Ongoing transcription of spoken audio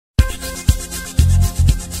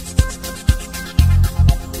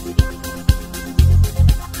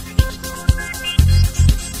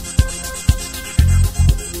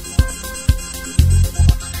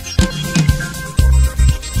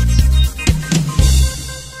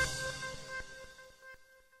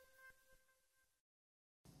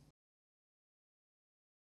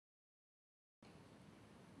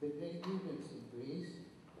trade unions in Greece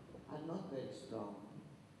are not very strong.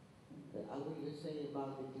 I will say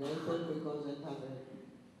about it later because I have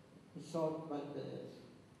a short but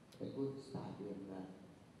a good study on that.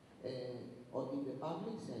 Or in the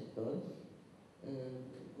public sector,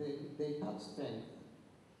 they have strength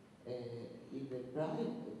in the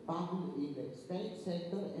private, public, in the state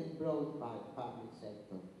sector and broad public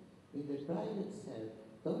sector. In the private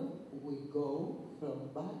sector, we go from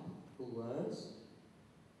bad to worse,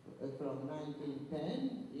 from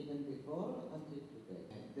 1910, even before, until today.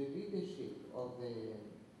 The leadership of the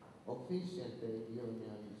official trade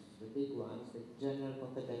unions, the big ones, the General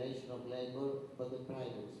Confederation of Labour for the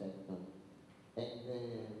private sector, and the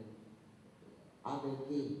other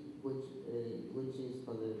D, which is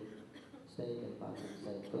for the state and public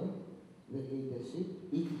sector, the leadership,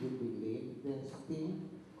 if you believe, they're still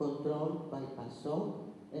controlled by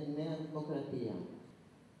PASOK and Nea Demokratia.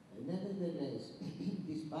 Nevertheless,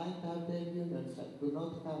 despite our trade unions do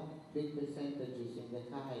not have big percentages in the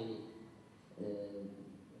high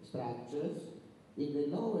structures, in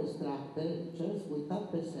the lower structures we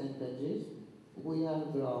have percentages, we are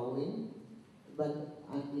growing, but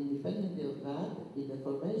independently of that, in the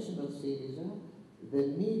formation of SYRIZA, the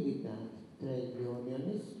militant trade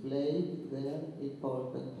unionists played their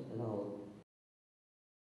important role.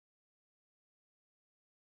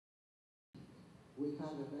 We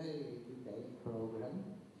have a very detailed program,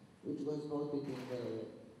 which was voted in the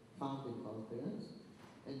founding conference,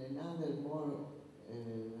 and another more, I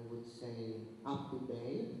would say,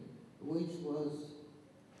 up-to-date, which was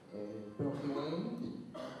proclaimed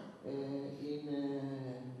in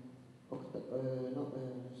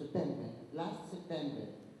September, last September.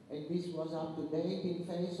 And this was up-to-date in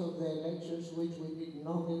face of the elections, which we didn't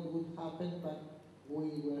know that would happen, but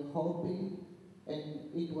we were hoping,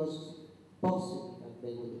 and it was possible that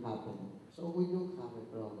they would happen. So we do have a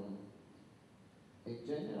program, a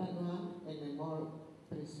general one and a more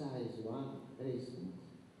precise one, recent.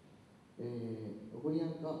 We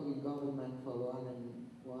have got in government for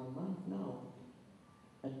 1 month now,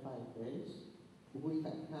 and 5 days. We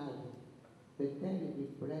have had the terrible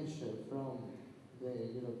pressure from the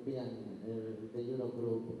European, the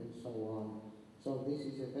Eurogroup and so on. So this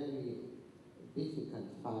is a very difficult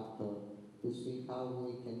factor to see how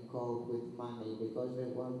we can cope with money, because they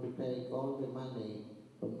want to take all the money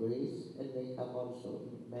from Greece, and they have also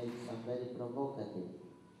made some very provocative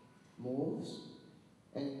moves.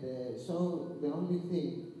 And so the only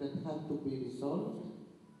thing that had to be resolved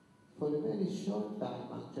for a very short time,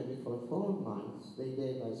 actually for 4 months, they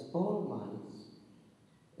gave us 4 months,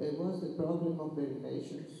 was the problem of the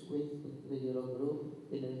relations with the Eurogroup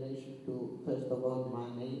in relation to, first of all,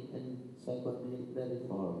 money, and secondly, the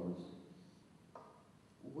reforms.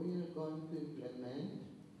 We are going to implement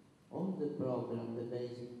on the program the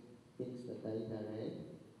basic things that I read,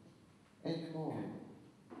 and more,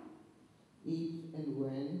 if and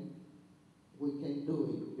when we can do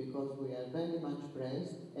it, because we are very much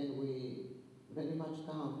pressed and we very much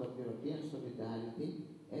count on European solidarity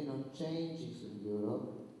and on changes in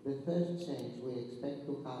Europe. The first change we expect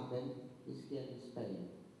to happen is here in Spain.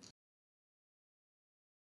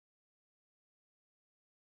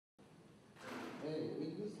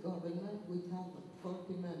 In this government we have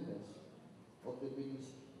 40 members of the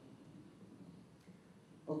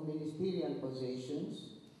ministerial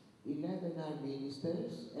positions. 11 are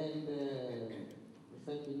ministers and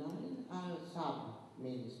 39 are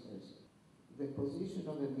sub-ministers. The position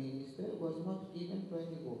of a minister was not given to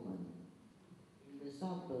any woman. In the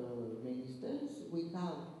sub-ministers we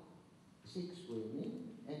have 6 women,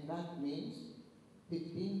 and that means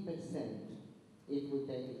 15% if we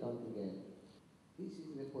take it all together. This is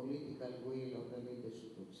the political will of the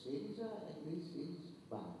leadership of SYRIZA, and this is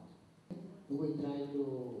bad. We try to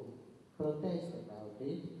protest about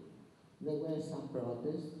it. There were some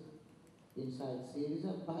protests inside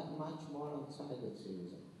SYRIZA, but much more outside of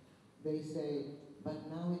SYRIZA. They say, but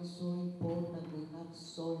now it's so important, we have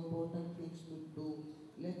so important things to do.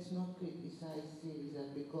 Let's not criticize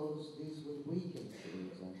SYRIZA because this will weaken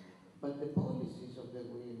SYRIZA. But the policies of the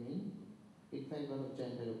women in favor of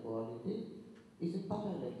gender equality is a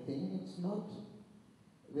parallel thing. It's not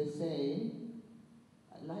the same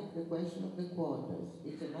like the question of the quotas.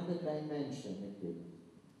 It's another dimension.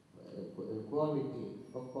 Quality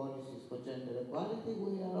of policies for gender equality,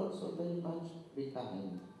 we are also very much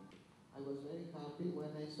behind. I was very happy when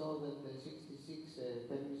I saw that the 66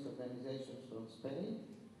 feminist organizations from Spain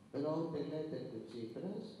wrote a letter to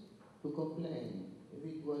Tsipras to complain.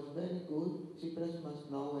 It was very good. Tsipras must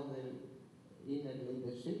know, and the inner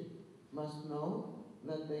leadership must know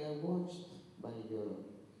that they are watched by Europe.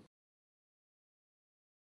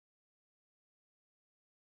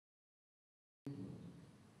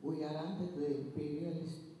 We are under the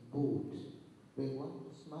imperialist boot. They want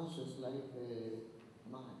to smash us like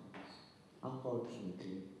mines,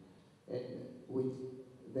 unfortunately. And with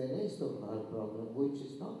the rest of our program, which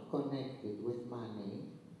is not connected with money,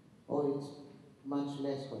 or it's much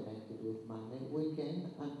less connected with money, we can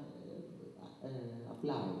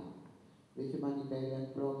apply. The humanitarian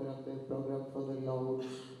program, the program for the loans,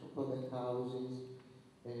 for the houses,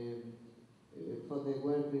 for the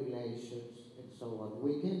work relations, and so on.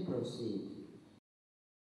 We can proceed.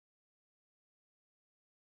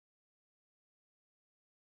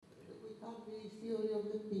 We have the theory of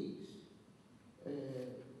the pigs.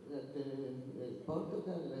 That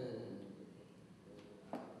Portugal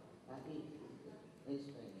and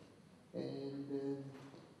Spain. And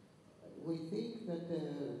we think that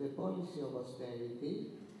the policy of austerity,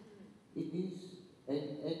 it is,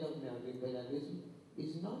 and of neoliberalism,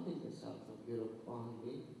 is not in the south of Europe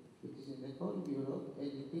only, it is in the whole Europe, and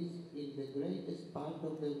it is in the greatest part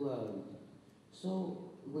of the world.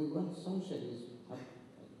 So we want socialism,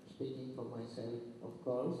 speaking for myself, of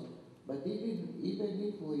course, but even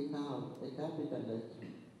if we have a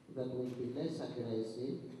capitalism that will be less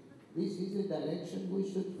aggressive, this is the direction we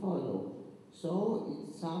should follow. So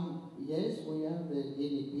it's yes, we are the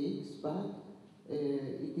guinea pigs, but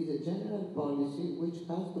it is a general policy which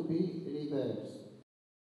has to be reversed.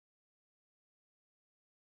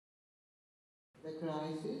 The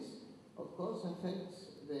crisis, of course, affects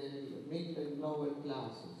the middle and lower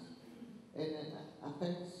classes, and it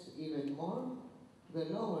affects even more the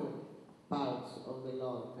lower parts of the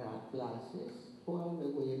lower classes, who are the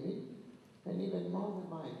women, and even more the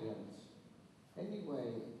migrants.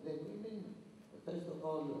 Anyway, the women, first of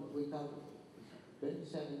all, we have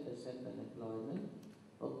 27% unemployment,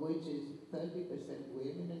 of which is 30%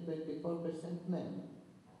 women and 24% men.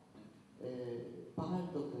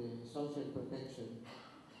 Part of the social protection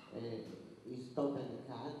is totally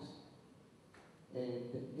cut,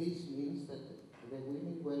 and this means that the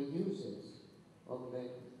women were users of the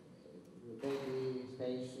baby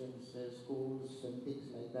stations, schools, and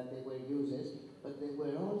things like that. They were users, but they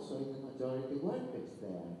were also in the majority workers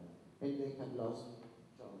there, and they have lost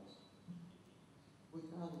jobs. We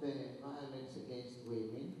have the violence against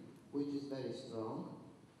women, which is very strong,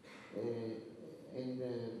 and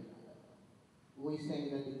we say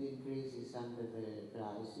that it increases under the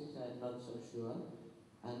crisis. I'm not so sure.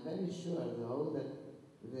 I'm very sure, though, that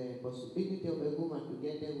the possibility of a woman to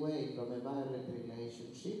get away from a violent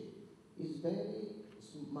relationship is very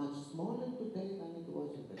much smaller today than it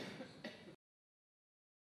was in the past.